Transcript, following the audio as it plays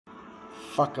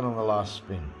fucking on the last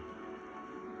spin.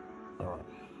 Alright.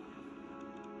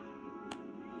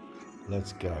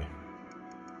 Let's go.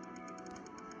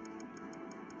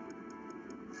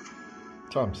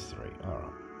 Times 3.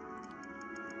 Alright.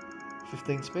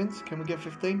 15 spins. Can we get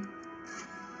 15?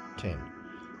 10.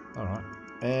 Alright.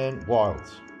 And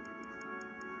wilds.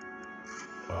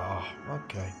 Oh,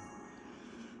 okay.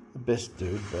 The best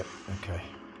dude, but okay.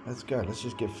 Let's go. Let's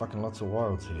just get fucking lots of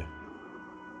wilds here.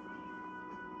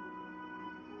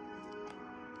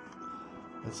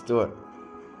 Let's do it.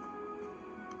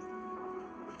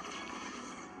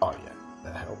 Oh yeah,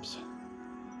 that helps.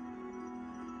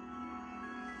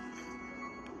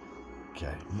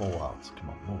 Okay, more wilds. Come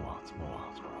on, more wilds, more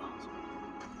wilds, more wilds.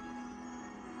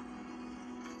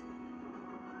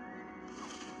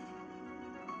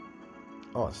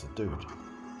 Oh, it's the dude.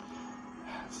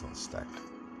 It's not stacked.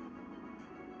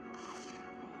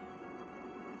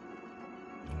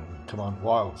 Come on,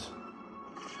 wilds.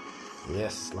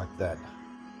 Yes, like that.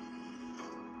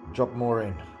 Drop more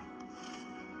in.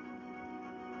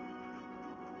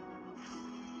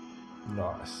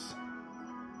 Nice.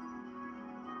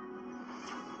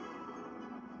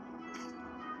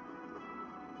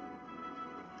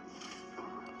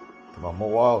 Come on,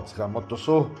 more wilds.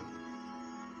 Gamotoso.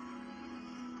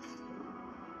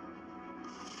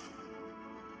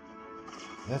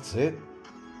 That's it.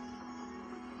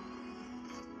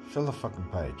 Fill the fucking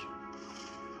page.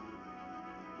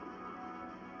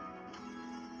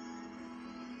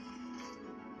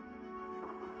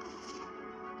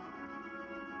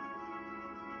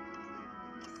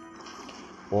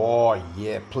 Oh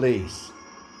yeah, please.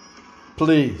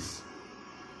 Please.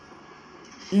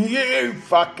 You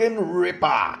fucking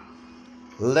ripper.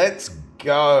 Let's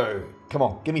go. Come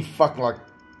on, give me fucking like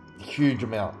a huge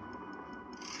amount.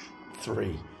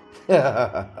 3.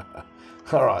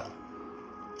 Alright.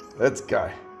 Let's go.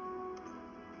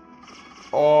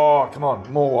 Oh, come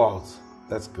on, more wilds.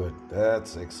 That's good.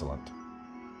 That's excellent.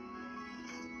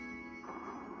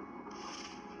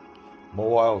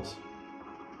 More wilds.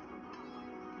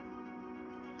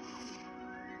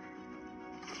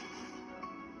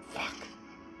 Fuck.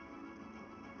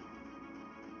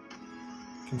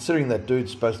 Considering that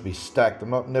dude's supposed to be stacked,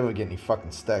 I'm not never getting any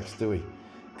fucking stacks, do we?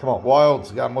 Come on,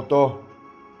 wilds, Gamoto.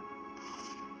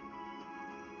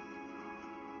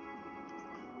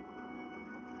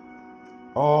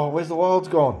 Oh, where's the wilds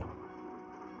gone?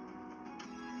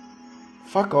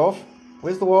 Fuck off.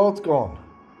 Where's the wilds gone?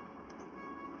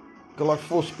 Got like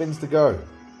 4 spins to go.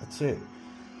 That's it.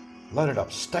 Load it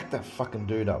up. Stack that fucking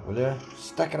dude up, will you?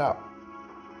 Stack it up.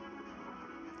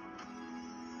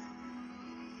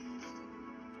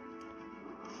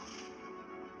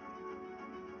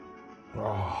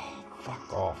 Oh,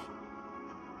 fuck off.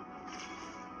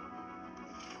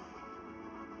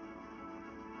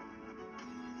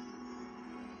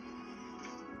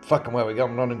 Fucking where we go.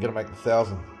 I'm not even going to make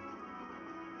 1,000.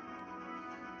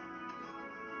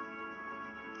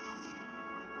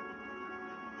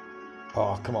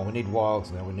 Oh, come on. We need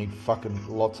wilds now. We need fucking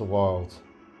lots of wilds.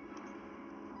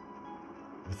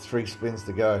 With 3 spins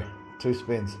to go. 2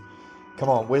 spins. Come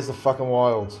on. Where's the fucking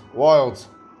wilds? Wilds.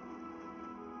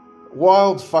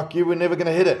 Wilds, fuck you. We're never going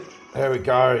to hit it. There we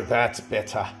go. That's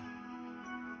better.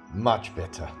 Much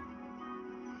better.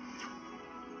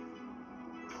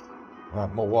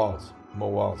 Right, more wilds.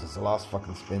 More wilds. It's the last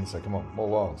fucking spin, so come on. More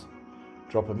wilds.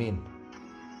 Drop them in.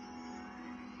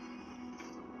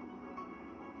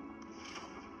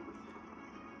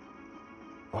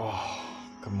 Oh,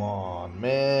 come on,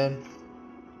 man.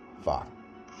 Fuck.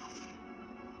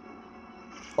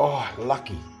 Oh,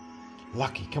 lucky.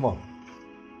 Lucky, come on.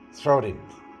 Throw it in.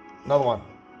 Another one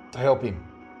to help him.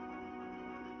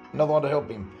 Another one to help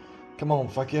him. Come on,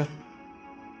 fuck you.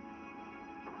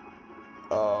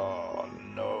 Oh,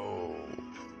 no.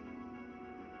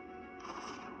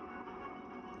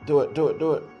 Do it, do it,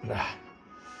 do it. Nah.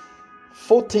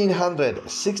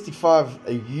 1,465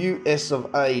 US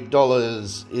of A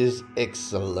dollars is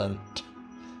excellent.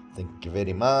 Thank you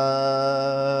very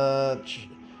much.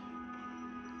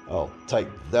 I'll take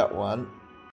that one.